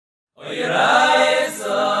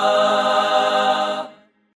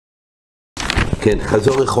כן,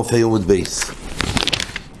 חזור חופי עמוד בייס.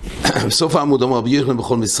 בסוף העמוד אמר רבי יוחנן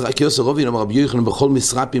בכל משרה, כי יוסר רובין אמר רבי יוחנן בכל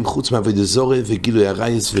משרפים חוץ מעבודת זרה וגילוי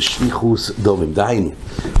הרייס ושפיכות דמים. דהיינו,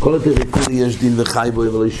 כל הדרכים יש דין וחי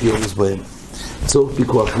בהם ולא יש יומס בהם. צורך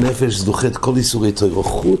פיקוח נפש זוכה את כל איסורי תורה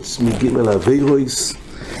חוץ מגימל עבירוס,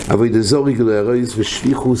 עבודת זרה גילוי הרייס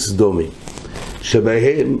ושפיכות דמים.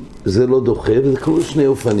 שבהם זה לא דוחה וזה כל שני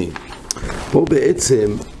אופנים. פה בעצם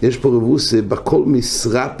יש פה רבוסה בכל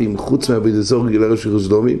משרפים חוץ מעבודת זרה גילוי הרייס ושפיכות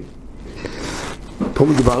דמים. פה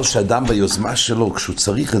מדובר שאדם ביוזמה שלו, כשהוא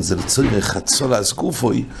צריך את זה לצורך חצול אז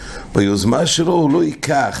גופוי, ביוזמה שלו הוא לא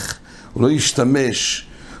ייקח, הוא לא ישתמש,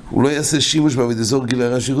 הוא לא יעשה שימוש בעבודת זרה גילוי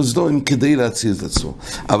הרייס ושפיכות דמים כדי להציל את עצמו.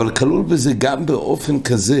 אבל כלול בזה גם באופן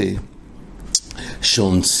כזה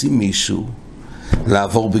שאונסים מישהו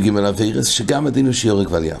לעבור בגימל עבירס, שגם הדין הוא שיורק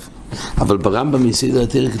ועל יעבור. אבל ברמב"ם מסדר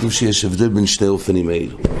התורה כתוב שיש הבדל בין שני אופנים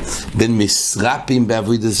האלו, בין משרפים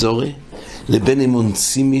בעבודת זרה לבין אם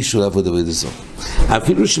אונסים מישהו לעבוד עבודת זרה.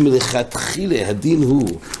 אפילו שמלכתחילה הדין הוא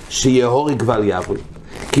שיהורג ועל יעבור,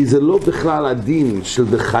 כי זה לא בכלל הדין של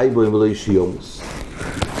בחי בו אם לא יש יומוס.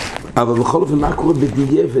 אבל בכל אופן מה קורה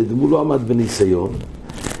בדיעבד? הוא לא עמד בניסיון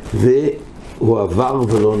והוא עבר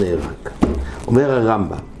ולא נהרג. אומר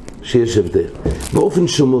הרמב"ם שיש הבדל באופן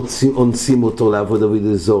שאונסים אותו לעבוד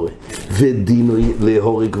עבודת זרה ודינו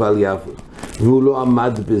להורג ועל יעבור והוא לא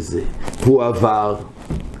עמד בזה, הוא עבר.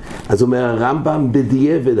 אז אומר הרמב"ם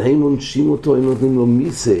בדיעבד, האם עונשים אותו, האם נותנים לו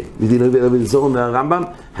מיסה ודינו לעבודת זרה? אומר הרמב"ם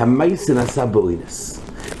המייסה נעשה באוינס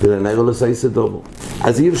ולנער לא סייסה דובו,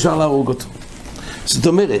 אז אי אפשר להרוג אותו. זאת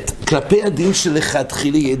אומרת, כלפי הדין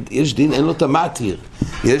שלכתחילה יש דין, אין לו את המתיר,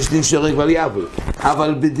 יש דין שהורג ועל יעבור,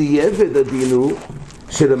 אבל בדיעבד הדין הוא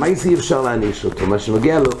שלמייסה אי אפשר להעניש אותו. מה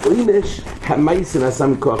שמגיע לו אוינש, המייסה נעשה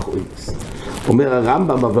מכוח אוינס. אומר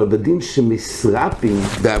הרמב"ם, אבל בדין שמשרפים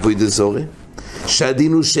בעבודת זרה,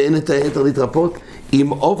 שהדין הוא שאין את היתר להתרפות, אם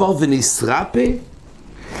עובר ונשרפה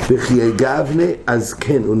וחיי גבנה, אז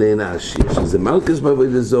כן, הוא נענש. יש איזה מלכס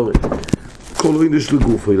בעבודת זרה, כל אוינש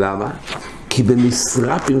לגופו. למה? כי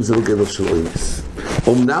במשרפים זה לא גדר של אוינס.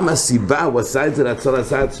 אמנם הסיבה, הוא עשה את זה להצל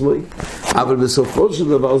עשה עצמי, אבל בסופו של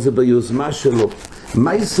דבר זה ביוזמה שלו.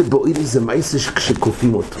 מייסה באוינס זה מייסה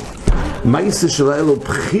כשקופים אותו, מייסה שלא היה לו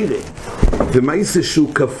בחירה, ומייסה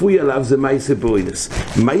שהוא כפוי עליו זה מייסה באוינס,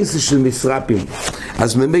 מייסה של משרפים.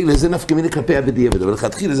 אז ממילא זה נפקא מינה כלפי הבדיעבד. אבל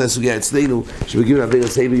לכתחילה זה הסוגיה אצלנו שבגיעים לעבר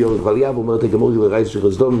הסייב יורק ועל יעבור, אומרת הגמור גילוי הרייס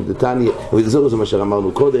ושפיכות דמים דתניא, אבל זה מה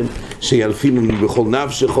שאמרנו קודם, שילפינון בכל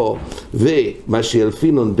נפשך, ומה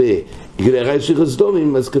שילפינון בגילוי הרייס ושפיכות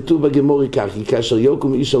דמים, אז כתוב בגמור כך, כי כאשר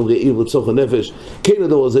יקום איש על רעיו וצורך הנפש, כן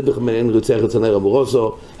הדור הזה בכמן רוצח את נער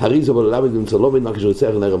המורוסו, הריזו בללמד ומצא לא מן מה כשרוצח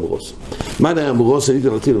נער המורוסו. מה נער המורוסו ניתן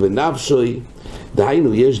להטיל בנפשוי?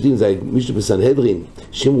 דהיינו, יש דין, זה מישהו בסנהדרין,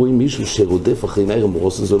 שאם רואים מישהו שרודף אחרי נער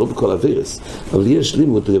המורוסו, זה לא בכל עבירס, אבל יש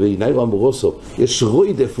לימוד לגבי נער המורוסו, יש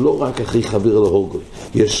רוידף לא רק אחרי חבר להורגוי,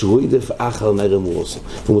 יש רוידף אחר נער המורוסו,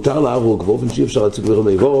 ומותר להרוג, באופן שאי אפשר להציג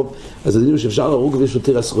ברמי ורוב, אז הדין הוא שאפשר להרוג ויש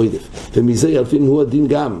יותר אז רוידף, ומזה ילפין הוא הדין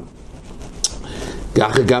גם,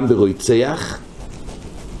 ככה גם ברוצח.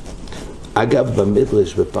 אגב,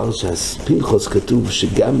 במדרש, בפרשה פנחס כתוב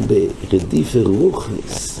שגם ברדיפה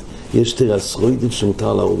רוחניס, יש תרס רוידף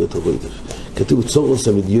שמותר להרוג את הרוידף. כתוב צורוס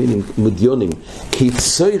המדיונים כי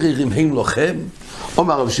צויררים הם לוחם,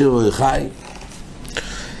 אומר רב שיר בר יוחאי,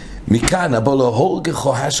 מכאן הבא להורגך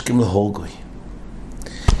או השכם להורגוי.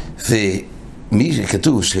 ומי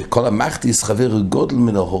שכתוב שכל המחתיס חבר גודל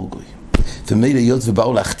מן ההורגוי, ומילא היות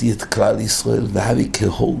ובאו להחטיא את כלל ישראל והביא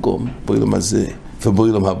כהורגום בעולם הזה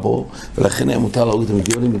ובעולם הבא, ולכן היה מותר להרוג את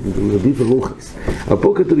המדיונים רדיף ורוחס. אבל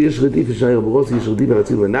פה כתוב יש רדיף ושנער המורוסו, יש רדיף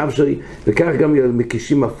ורציל בנפשי, וכך גם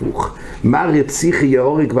מקישים הפוך. מה רציחי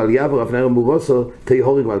יהורג ועל יעבור אף נער המורוסו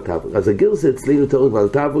תהורג ועל תעבור. אז הגרסה אצלנו תהורג ועל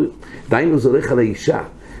תעבור, דהיינו זה הולך על האישה,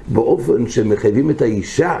 באופן שמחייבים את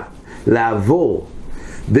האישה לעבור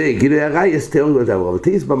בגילוי הרייס תהורג ועל תעבור. אבל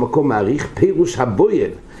תיס במקום מעריך פירוש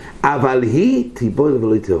הבויל, אבל היא תיבול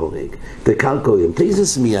ולא תהורג. תקלקויים.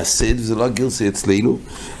 תיזס מייסד, וזה לא הגרסה אצלנו,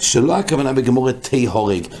 שלא הכוונה בגמורת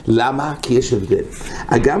תהורג. למה? כי יש הבדל.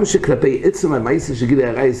 הגם שכלפי עצם המייסה שגילי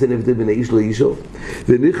הרייס אין הבדל בין האיש לאישו,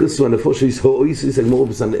 ונכנסו הנפוש האיסויס, הגמור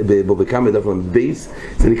בבקם דף בייס,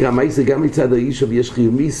 זה נקרא מייסה גם מצד האישו, ויש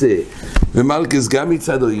חיומיסה, ומלכס גם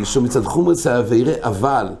מצד האישו, מצד חומרס העבירה,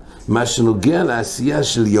 אבל מה שנוגע לעשייה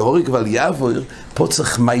של יהורג ועל יעבור, פה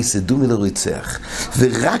צריך מייסה, דומי לרוצח.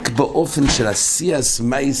 ורק באופן של עשייס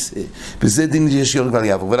מייסה, בזה דין יש יהורג ועל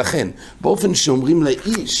יעבור. ולכן, באופן שאומרים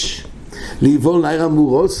לאיש, ליבול נער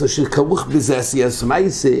המורוס אשר כרוך בזה עשייס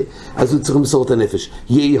מייסה, אז הוא צריך למסור את הנפש.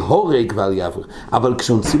 יהיה הורג ועל יעבר. אבל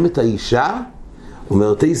כשאונסים את האישה,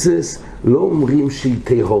 אומר תייסס, לא אומרים שהיא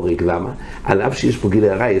תהיה הורג. למה? על אף שיש פה גילי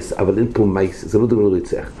הרייס, אבל אין פה מייסה, זה לא דומה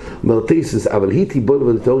לרצח. אומר תייסס, אבל היא תיבול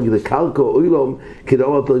ולתהורג לקרקע אוילום,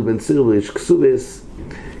 כדאור הפרק בן ציר ויש כסובס,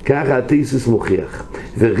 ככה התייסס מוכיח.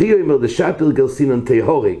 וריו אומר דשאפר גרסינן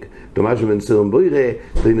תהורג, דומה שבן צירם בוירה,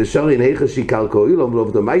 ונשארין היכה שיקרקע אוילום ולא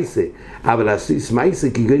בדו מייסה, אבל עשיס מייסה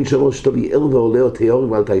כי גוין שלוש שטובי ער ועולה או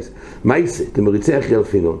תהורג ועל תייס. מייסה, תמריצח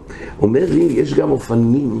ילפינו. אומר לי, יש גם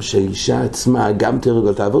אופנים שהאישה עצמה גם תהורג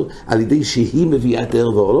ועל תעבור, על ידי שהיא מביאה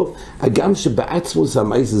תהר ועולוב, הגם שבעצמוס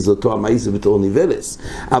המייסה זה אותו המייסה בתור ניבלס.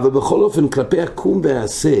 אבל בכל אופן, כלפי הקום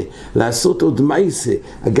ועשה, לעשות עוד מייסה,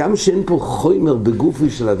 הגם שאין פה חומר בגופי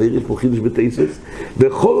של עבירי, פה חידוש בתייסס,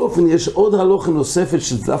 בכל אופן יש עוד הלוכה נוספת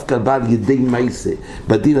שדווקא בא על ידי מייסה,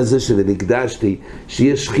 בדין הזה שנקדשתי,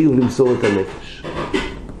 שיש חיוב למסור את הנפש.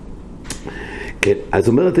 כן, אז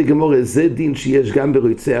אומרת הגמורה, זה דין שיש גם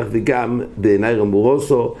ברוצח וגם בנער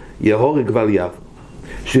המורוסו, יהורג ועל יעבור.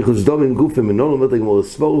 שחוסדום עם גוף ומנון, אומרת הגמורה,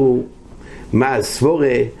 סבור הוא, מה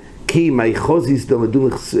הסבורה, כי מי חוזיס דומדו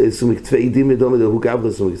סומקצפי, דימי דומדו הוא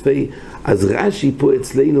גברה סומקצפי, אז רש"י פה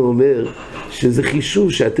אצלנו אומר שזה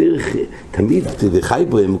חישוב שהתרך תמיד וחי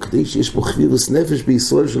בהם, כדי שיש פה חבירוס נפש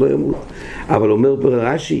בישראל שלא ימות. אבל אומר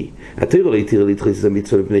רש"י, התרך לא יתיר להתחיל את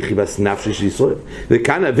המצווה לפני חיבס נפשי של ישראל.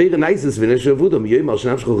 וכאן עבר נייסס ונשא עבודו, מיומר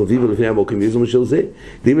שנפשך חביבו לפני המוקים, יזום של זה,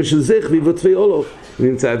 דימה של זה חביבו תפי אולוף.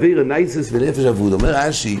 ונמצא עבר נייסס ונפש עבודו. אומר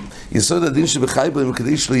רש"י, יסוד הדין שבחי בהם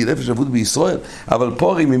כדי שלא יהיה נפש עבוד בישראל, אבל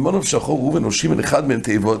פה הרי ממונוב שחור רובן נושים אחד מהם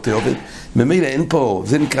תעובד, ממילא אין פה,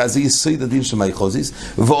 זה נקרא, זה יסוד הדין של מי חוזיס,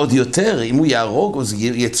 ועוד יותר, אם הוא יהרוג, אז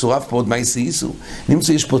יצורף פה עוד מי סייסו.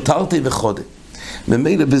 נמצא, יש פה תרתי וחודה.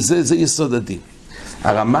 ממילא בזה, זה יסוד הדין.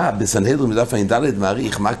 הרמה בסנהדרין מדף ע"ד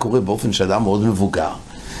מעריך מה קורה באופן שאדם מאוד מבוגר.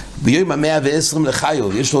 ביום 120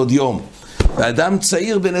 לחיוב, יש לו עוד יום. ואדם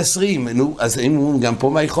צעיר בן 20, נו, אז אם הוא גם פה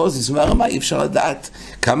מי חוזיס, מהרמה אי אפשר לדעת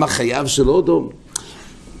כמה חייו של אודום.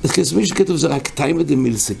 אז כסמי שכתוב זה רק תיימא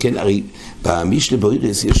דמילסה, כן, הרי במשנה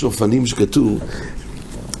באירס יש אופנים שכתוב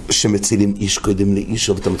שמצילים איש קודם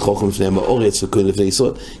לאישו ותמת חוכם לפני המאורץ וקודם לפני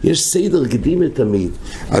ישראל, יש סדר קדימה תמיד.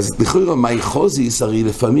 אז לכאורה מי חוזיס, הרי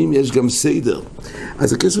לפעמים יש גם סדר.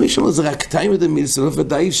 אז הכסמי שאומר זה רק תיימא דמילסה, לא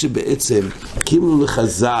ודאי שבעצם קימנו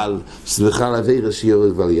לחז"ל, סליחה לעבירה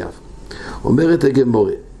שיורג ועל יעבור. אומרת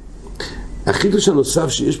הגמורה, החידוש הנוסף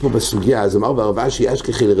שיש פה בסוגיה, אז אמר ברבה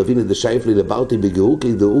שישכחי לרבינה דשייפלי לברתי בגאור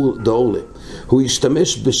כדאורלה, הוא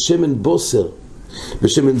ישתמש בשמן בוסר,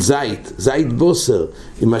 בשמן זית בוסר.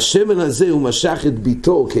 עם השמן הזה הוא משך את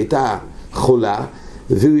ביתו כי הייתה חולה,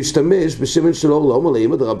 והוא ישתמש בשמן של אור, לא אומר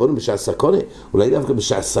לאמא דרבנו בשעה סקונה, אולי דווקא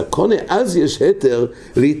בשעה סקונה, אז יש היתר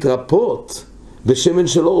להתרפות בשמן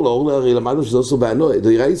של אור, לא הרי למדנו שזה עשו בענוע,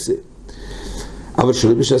 דו ירייסה. אבל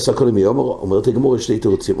שואלים בשעה סקונה מי אומרת הגמורה שתי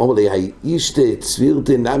תירוצים, אומר לי, האישתה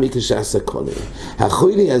צבירתה נמי כשעה סקונה.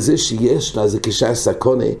 החולי הזה שיש לה זה כשעה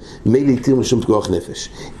סקונה, מי להתיר משום תגוח נפש.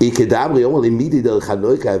 איקה דאמרי, אומר לי, מידי דרך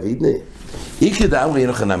הנוי כאבידנה. איקה דאמרי אין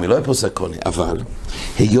לך נמי, לא היה פה סקונה, אבל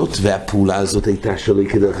היות והפעולה הזאת הייתה שלא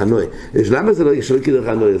איקה דרך הנוי. למה זה לא שלא איקה דרך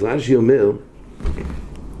הנוי? אז רש"י אומר,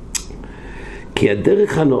 כי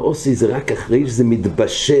הדרך הנועוסי זה רק אחרי שזה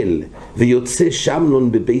מתבשל ויוצא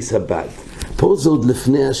שמנון בבייס הבד. פה זה עוד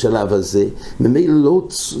לפני השלב הזה, ממילא לא,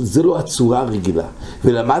 זה לא הצורה הרגילה.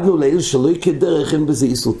 ולמדנו לעיל שלא כדרך אין בזה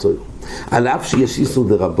איסור טוב. על אף שיש איסור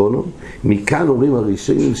דרבונון, מכאן אומרים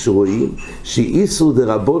הראשונים שרואים שאיסור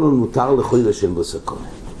דרבונון מותר לכל השם בסקונה.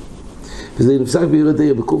 וזה נפסק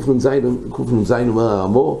בירדיה בקופנ"ז אומר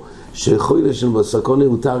הרמו, שכל השם בסקונה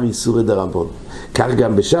הותר איסור דרבונון. כך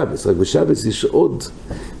גם בשבס, רק בשבס יש עוד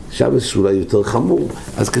שבס שאולי יותר חמור,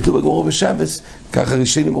 אז כתוב בגמרא בשבס, ככה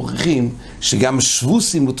ראשונים מוכיחים שגם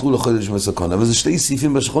שבוסים מותרו לחודש מסקונה, אבל זה שתי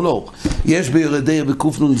סעיפים בשולחן ערוך. יש בירדיה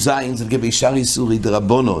בקופנ"ז, זה לגבי שאר איסורי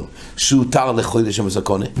דרבנון, שהותר לחודש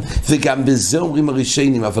מסקונה, וגם בזה אומרים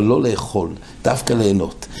הראשונים, אבל לא לאכול, דווקא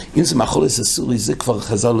ליהנות. אם זה מאכולת אסורי, זה כבר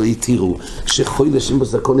חז"ל לא התירו, שחודש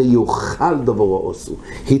מסקונה יאכל דברו אסור.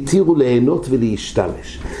 התירו ליהנות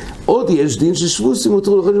ולהשתמש. עוד יש דין ששבוסים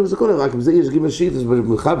מותרו לחודש מסקונה, רק בזה יש גימל שיטס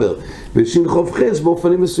במחבר, בשין חוב חס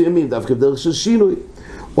באופנים מסוימים, דווקא בדרך של שינוי,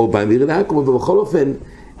 או באמיר לעקום, ובכל אופן,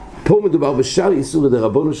 פה מדובר בשאר איסור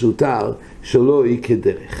דרבנו שהותר, שלא יהיה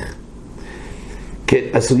כדרך. כן,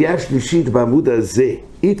 הסוגיה השלישית בעמוד הזה,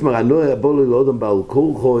 איתמר הנועה בולו לאודם בעל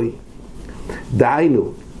כורחוי, דהיינו,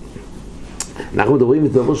 אנחנו מדברים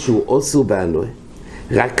את דבר שהוא אוסר בהנועה,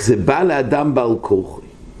 רק זה בא לאדם בעל כורחוי.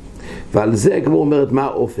 ועל זה הגמרא אומרת מה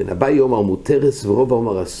האופן, הבא יאמר מותרס ורוב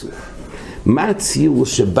אומר אסור. מה הציור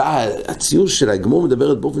שבא, הציור של הגמור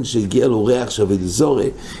מדברת באופן שהגיע לו ריח של עבודה זרה,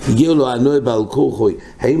 הגיע לו הנועה בעל כורחוי,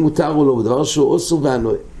 האם מותר או לא, בדבר שהוא אוסר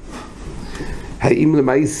והנועה. האם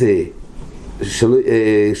למעשה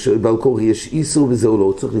בעל כורחי יש איסור וזה או לא,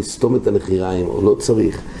 הוא צריך לסתום את הנחיריים או לא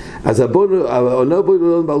צריך. אז העונה בו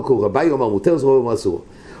לא בעל כורחי, רבי אומר מותר, זה אומר אסור.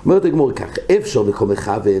 אומרת הגמור כך, אפשר מקום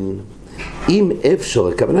מכוון, אם אפשר,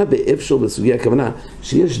 הכוונה באפשר בסוגיה, הכוונה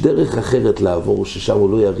שיש דרך אחרת לעבור, ששם הוא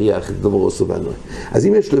לא יריח את דבר אוסר והנועה. אז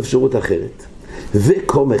אם יש לו אפשרות אחרת,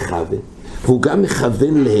 וכה מכוון, והוא גם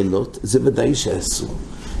מכוון ליהנות, זה ודאי שאסור.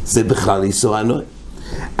 זה בכלל איסור הנועה.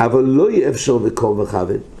 אבל לא יהיה אפשר וכה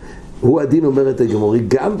מכוון. הוא הדין אומר את הגמורי,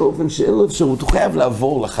 גם באופן שאין לו אפשרות, הוא חייב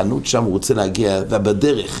לעבור לחנות שם, הוא רוצה להגיע,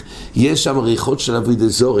 ובדרך יש שם ריחות של עבודה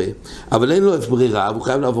זרה, אבל אין לו ברירה, הוא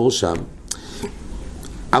חייב לעבור שם.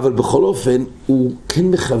 אבל בכל אופן, הוא כן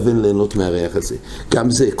מכוון ליהנות מהריח הזה.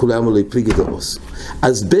 גם זה, כולי אמר לי פליג את הראש.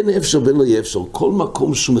 אז בין אפשר בין לא יהיה אפשר, כל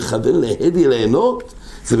מקום שהוא מכוון להדי ליהנות,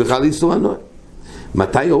 זה בכלל איסור הנועה.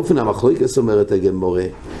 מתי אופן המחלוקת אומרת הגמורה,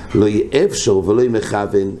 לא יהיה אפשר ולא יהיה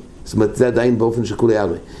מכוון, זאת אומרת, זה עדיין באופן שכולי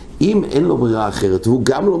אמר. אם אין לו ברירה אחרת, והוא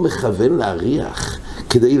גם לא מכוון להריח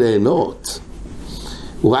כדי ליהנות,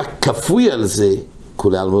 הוא רק כפוי על זה,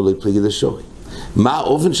 כולי אמר לי פליג את השורי. מה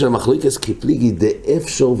האופן של המחלוקת כפליגי דה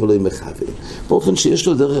אפשר ולא מכוון? באופן שיש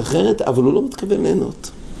לו דרך אחרת, אבל הוא לא מתכוון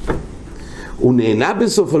ליהנות. הוא נהנה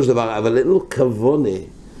בסופו של דבר, אבל אין לו כוונה,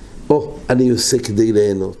 אני עושה כדי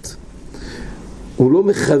ליהנות. הוא לא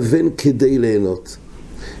מכוון כדי ליהנות.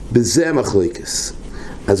 בזה המחלוקת.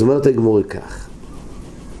 אז אומרת הגמור כך.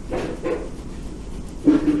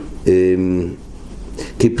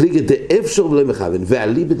 כפליגת דה אפשר ולא מכוון,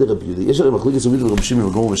 ואליבא דרבי יהודה. יש הרי מחלוקת סובית ורבי שמעון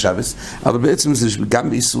בגמור בשבס, אבל בעצם זה גם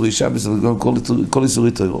באיסורי שבס, וגם כל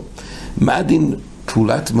איסורי תורה. מה הדין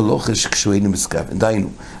פעולת מלוכש כשהוא אינו מסכוון? דהיינו,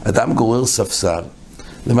 אדם גורר ספסל,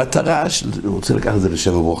 למטרה, הוא רוצה לקחת את זה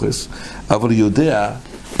לשבע ברוכס, אבל הוא יודע,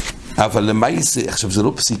 אבל למעשה, עכשיו זה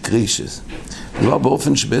לא פסיק רישס, לא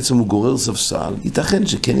באופן שבעצם הוא גורר ספסל, ייתכן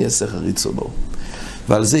שכן יעשה חריץ או לא.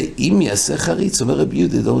 ועל זה, אם יעשה חריץ, אומר רבי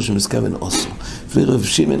יהודה, דור שמסכוון אוסו. ורב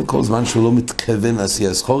שמעון, כל זמן שהוא לא מתכוון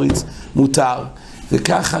לעשייה חריץ, מותר.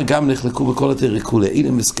 וככה גם נחלקו בכל התריקולה,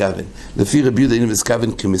 הנה מסכוון. לפי רבי יהודה, הנה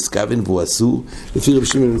מסכוון כמסכוון, והוא אסור. לפי רב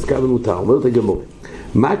שמעון, מסכוון מותר. אומרת הגמרא,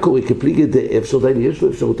 מה קורה כפליגי דה אפשר, די יש לו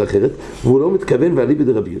אפשרות אחרת, והוא לא מתכוון ואליבא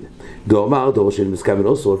דרבי יהודה. דאמר, דור שאין מסכוון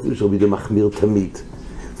אוסו, אפילו שרבי יהודה מחמיר תמיד.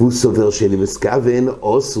 והוא סובר שאין מסכוון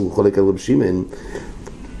אוסו, הוא חולק על רב שמעון.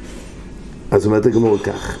 אז אומרת הגמור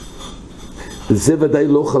כך, זה ודאי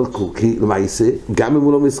לא חלקו, כי למעשה, גם אם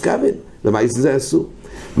הוא לא מסכוון, למעשה זה אסור.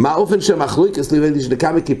 מה האופן שהמחלוקת ליבד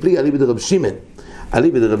שנקמה כפלי אליבא דרב שמעון?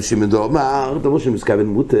 אליבא דרב שמעון דאמר, דבר שמסכוון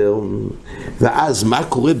מותר, ואז מה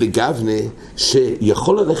קורה בגוונה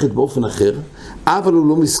שיכול ללכת באופן אחר, אבל הוא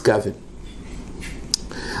לא מסכוון.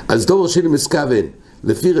 אז דבר שני מסכוון,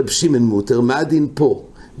 לפי רב שמעון מותר, מה הדין פה?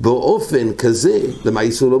 באופן כזה,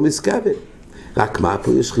 למעשה הוא לא מסכוון. רק מה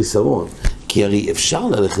פה יש חיסרון? כי הרי אפשר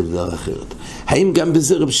ללכת בדרך אחרת. האם גם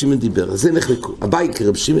בזה רב שמעון דיבר? זה נחלקו. אביי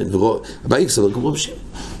כרב שמעון, אביי כסבר כמו רב שמעון.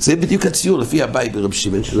 זה בדיוק הציור לפי אביי ברב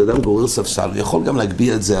שמעון, של אדם גורר ספסל, ויכול גם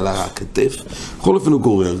להגביע את זה על הכתף. בכל אופן הוא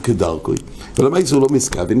גורר כדרכוי. ולמה זה הוא לא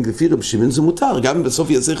מסכוון? לפי רב שמעון זה מותר, גם אם בסוף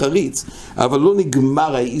יעשה חריץ, אבל לא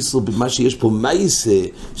נגמר האיסור במה שיש פה מייסה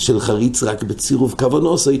של חריץ רק בצירוף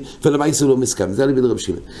כוונוסי, ולמה זה הוא לא מסכוון. זה עלי בד רב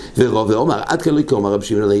שמעון. ורוב ואומר, עד כאן לא יקומר רב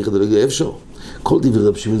שמעון על היחד ולא אפשר. כל דברי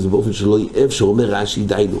רב שמעון זה באופן שלא יהיה אפשר, אומר רש"י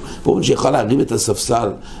דיינו, באופן שיכול להרים את הספסל,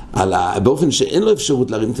 באופן שאין לו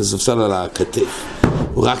אפשרות להרים את הספסל על הכתף,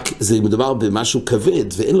 רק זה מדובר במשהו כבד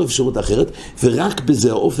ואין לו אפשרות אחרת, ורק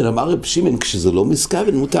בזה האופן אמר רב שמעון, כשזה לא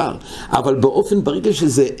מסכוון מותר, אבל באופן ברגע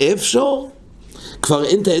שזה אפשר, כבר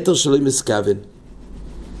אין את היתר שלא מסכוון.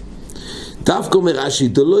 דווקא אומר רש"י,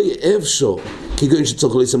 דלא יהיה אפשר, כגון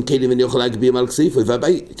שצריך לא ישם כלים ואני יכול להגביה מעל כסייפו,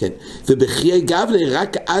 כן. ובחיי גבלה,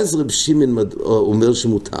 רק אז רב שמעון אומר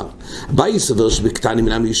שמותר. אביי סובר שבקטנים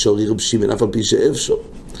אינם ישורי רב שמעון, אף על פי שאפשר.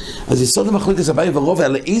 אז יסוד המחלוקת אביי ורוב,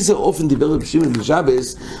 על איזה אופן דיבר רב שמעון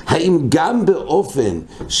בשבס, האם גם באופן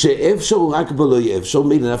שאפשר הוא רק בו לא יהיה אפשר,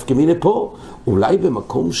 מילא נפקא מינה פה, אולי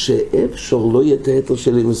במקום שאפשר לא יהיה תהתר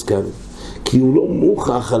של מסכוון, כי הוא לא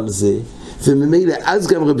מוכח על זה, וממילא אז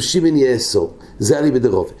גם רב שמעון יאסור. זה עלי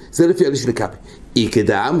בדרוב, זה לפי עלי של קאפי. אי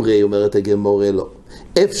כדאמרי, אומרת הגמורה, לא.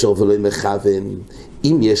 אפשר ולא מכוון,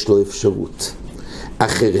 אם יש לו אפשרות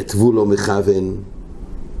אחרת, והוא לא מכוון,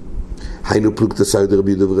 היינו פלוגתא סיידר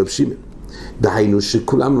רבי יהודה ורב שמעון. דהיינו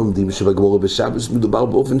שכולם לומדים שבגמרא בשבת מדובר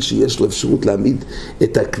באופן שיש לו אפשרות להעמיד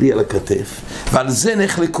את הכלי על הכתף, ועל זה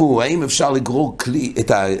נחלקו, האם אפשר לגרור כלי,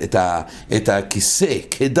 את הכיסא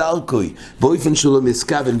כדרכוי באופן שלא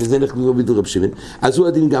מסכוון, וזה נחלקו בידור רב שמעון. אז הוא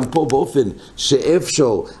הדין גם פה באופן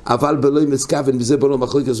שאפשר אבל בלא מסכוון, וזה בלא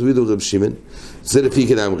מחלוקת אז בידור רב שמעון, זה לפי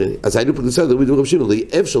כדאמרי. אז היינו פה בסדר בידור רב שמעון, לא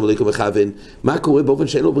אפשר ולא מכוון, מה קורה באופן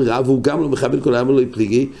שאין לו ברירה והוא גם לא מכוון כל העם לא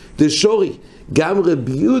יפליגי דשורי. גם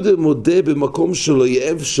רבי יהודה מודה במקום שלא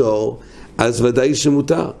יהיה אפשר, אז ודאי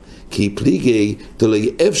שמותר. כי פליגי דלא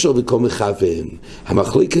יהיה אפשר וכל מכוון.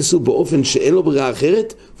 המחלוקת הוא באופן שאין לו ברירה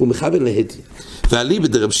אחרת, והוא מכוון להדי. ועלי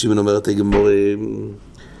בדרב שמעון אומרת הגמרא,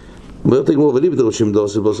 ולי בדרב שמעון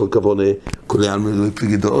דורס ובוסר כוונה, כל העם לא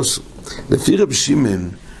יפליגי דורס. לפי רב שמעון,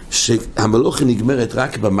 שהמלוכה נגמרת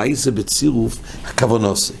רק במעשה בצירוף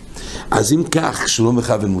הכוונוסה. אז אם כך, כשלא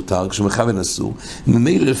מכוון מותר, כשלא מכוון אסור,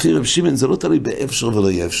 ממילא לפי רב שמעון זה לא תלוי באפשר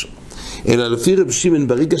ולא יהיה אפשר. אלא לפי רב שמעון,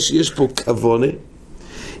 ברגע שיש פה כוונה,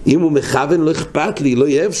 אם הוא מכוון לא אכפת לי, לא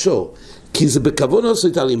יהיה אפשר. כי זה בכוונה עשו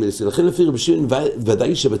איתה לי מלסי. לכן לפי רב שמעון,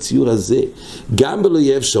 ודאי שבציור הזה, גם בלא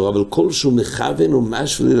יהיה אפשר, אבל כל שהוא מכוון הוא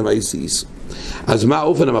משהו לי למעשה איסו. אז מה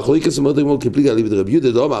האופן המחלוקת אומרת לגמור כפליג עלי בדרבי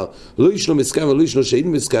יהודה דאמר לא ישנו מסכוון ולא ישנו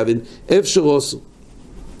שאין מסכוון אפשר עשו.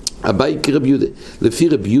 אביי כרבי יהודה. לפי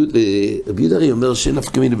רבי יהודה הרי אומר שאין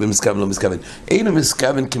נפקא מינה במסכוון לא מסכוון, אין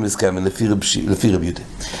מסכוון כמסכוון לפי רבי יהודה.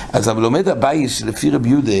 אז אבל לומד אביי שלפי רבי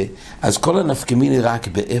יהודה אז כל הנפקא מינה רק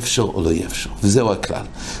באפשר או לא יהיה אפשר, וזהו הכלל.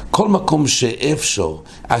 כל מקום שאפשר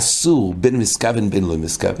אסור בין מסכוון בין לא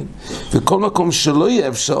מסכוון, וכל מקום שלא יהיה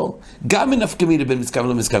אפשר גם אין נפקא מינה בין מסכוון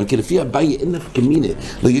לא מסכוון, כי לפי אביי אין נפקא מינה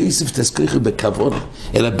לא יוסיף תזכירך בכוונה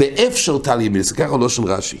אלא באפשר תליה מינה, זה ככה לא שום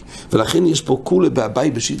רש"י. ולכן יש פה כולה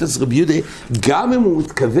באביי בשיטה רבי יהודה, גם אם הוא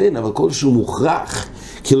מתכוון, אבל כל שהוא מוכרח,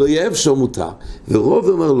 כי לא יהיה אפשר מותר. ורוב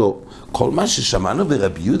אומר לו, כל מה ששמענו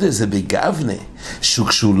ברבי יהודה זה בגוונה,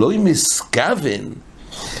 שכשהוא לא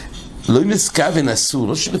מסכוון אסור,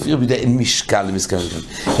 לא שלפי רבי יהודה אין משקל למסכוון,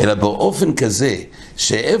 אלא באופן כזה,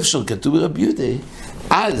 שאפשר כתוב ברבי יהודה,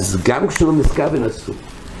 אז גם כשלא מסכוון אסור.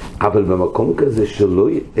 אבל במקום כזה שלא,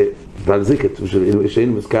 ועל זה כתוב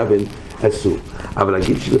שאין מסכוון אסור. אבל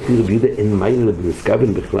להגיד שלפי רבי יהודה אין מיילה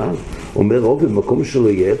במסכוון בכלל, אומר רוב במקום שלא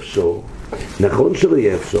יהיה אפשר, נכון שלא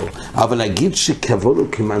יהיה אפשר, אבל להגיד שכוונו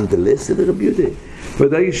כמנדלסת לרבי יהודה,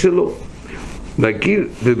 ודאי שלא. להגיד,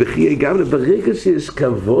 ובחייה גם ברגע שיש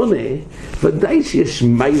כוונה, ודאי שיש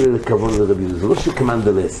מיילה לכוונה לרבי יהודה, זה לא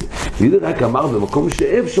שכמנדלסת. רבי יהודה רק אמר במקום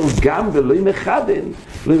שאפשר גם ולא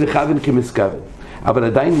מכוון כמסכוון. אבל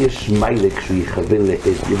עדיין יש מיילה כשהוא יכוון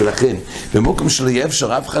להד, ולכן במקום שלא יהיה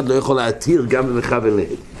אפשר אף אחד לא יכול להתיר גם במכוון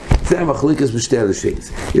להד. זה המחלוקת בשתי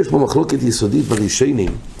הלשייס. יש פה מחלוקת יסודית בראשונים,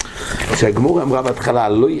 שהגמרא אמרה בהתחלה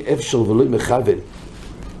לא יהיה אפשר ולא מכוון,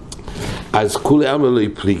 אז כולי עלמא לא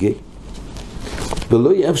יפליגי,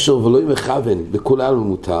 ולא יהיה אפשר ולא מכוון בכולי עלמא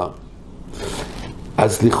מותר.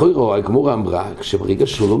 אז לכאורה הגמרא אמרה כשברגע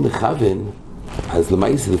שהוא לא מכוון, אז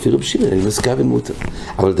למעשה לפי רב שמעון אני מסכוון מותר.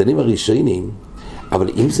 אבל דנים הראשונים, אבל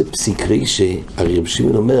אם זה פסיק רישא, הרי רב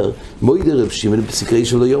שמעון אומר, מוידי רב שמעון פסיק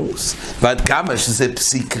רישא לא יומוס. ועד כמה שזה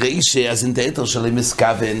פסיק רישא, אז אין תאתר שלם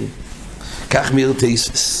מסכוון. כך מיר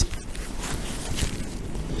תייסס.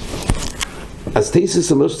 אז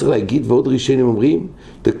תייסס אומר שצריך להגיד, ועוד ראשונים אומרים,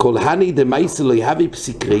 דכל הני דמייסה לא יהווה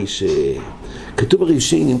פסיק רישא. כתוב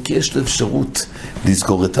הראשונים, כי יש לו אפשרות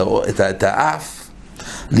לסגור את האף,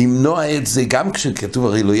 למנוע את זה גם כשכתוב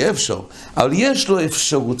הרי לא יהיה אפשר, אבל יש לו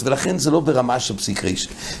אפשרות, ולכן זה לא ברמה של פסיק רישא.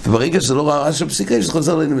 וברגע שזה לא ברמה של פסיק רישא, זה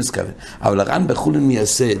חוזר לנו מסכוון. אבל הר"ן בחולין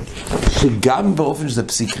מייסד, שגם באופן שזה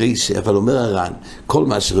פסיק רישא, אבל אומר הר"ן, כל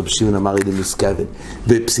מה שרב שמעון אמר יהיה מסכוון,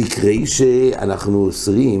 בפסיק רישא אנחנו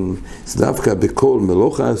אוסרים, זה דווקא בכל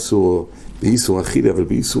מלוכה אסור, באיסור אכילה, אבל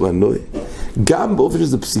באיסור הנועה. גם באופן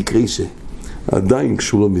שזה פסיק רישא, עדיין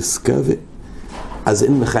כשהוא לא מסכוון, אז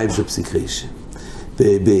אין מחייב של פסיק רישא.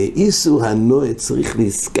 ובאיסור הנועה צריך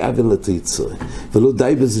להסכוון לתיצור, ולא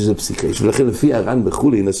די בזה של פסיק רישא. ולכן לפי הר"ן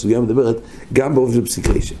בחולין הסוגיה מדברת גם באופן של פסיק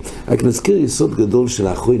רישא. רק נזכיר יסוד גדול של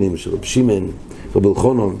האחרונים, של רב שמעון, רב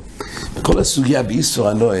אלחנן, בכל הסוגיה באיסור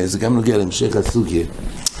הנועה, זה גם נוגע להמשך הסוגיה.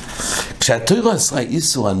 כשהתורה אסרה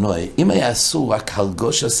איסור הנועה, אם היה אסור רק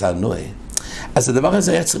הרגוש עשה הנועה, אז הדבר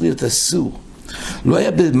הזה היה צריך להיות אסור. לא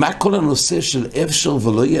היה במה כל הנושא של אפשר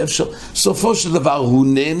ולא יהיה אפשר, סופו של דבר הוא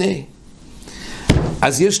נהנה.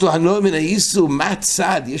 אז יש לו הנועה מן האיסור, מה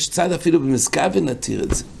צד? יש צד אפילו במסכוון נתיר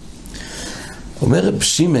את זה. אומר רב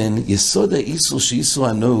שמעון, יסוד האיסור שאיסור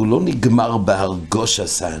הנועה הוא לא נגמר בהרגוש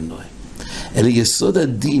עשה הנועה, אלא יסוד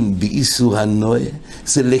הדין באיסור הנועה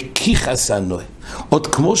זה לקיח עשה הנועה. עוד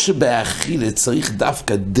כמו שבאכילה צריך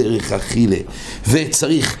דווקא דרך אכילה,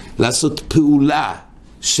 וצריך לעשות פעולה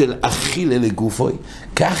של אכילה לגופוי,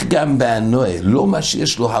 כך גם באנוה, לא מה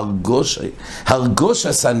שיש לו הרגוש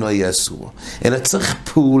עשה הנוה אסור, אלא צריך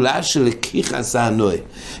פעולה של לקיח עשה הנוה,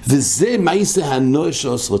 וזה מה יעשה הנוה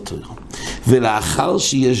שעושה אותו. ולאחר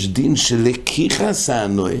שיש דין של לקיח עשה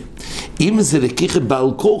הנוה, אם זה לקיח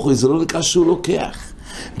בעל כוחו, זה לא לקח שהוא לוקח.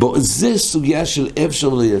 זה סוגיה של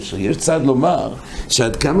אפשר ולא אפשר. יש צד לומר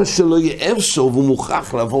שעד כמה שלא יהיה אפשר והוא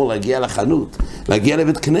מוכרח לעבור להגיע לחנות, להגיע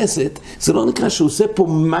לבית כנסת, זה לא נקרא שהוא עושה פה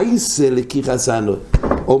מייסה לקיח הסנוי.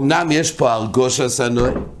 אמנם יש פה הרגוש הסנוי,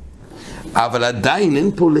 אבל עדיין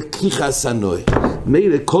אין פה לקיח הסנוי.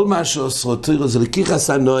 מילא כל מה שעושה זה לקיח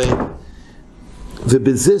הסנוי,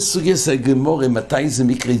 ובזה סוגיה סגמורה מתי זה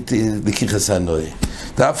מקרה לקיח הסנוי.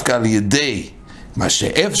 דווקא על ידי מה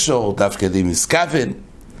שאפשר, דווקא ידי מסכוון,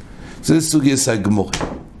 זה סוגיה סגמורה.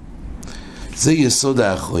 זה יסוד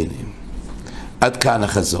האחרונים. עד כאן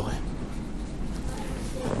החזורה.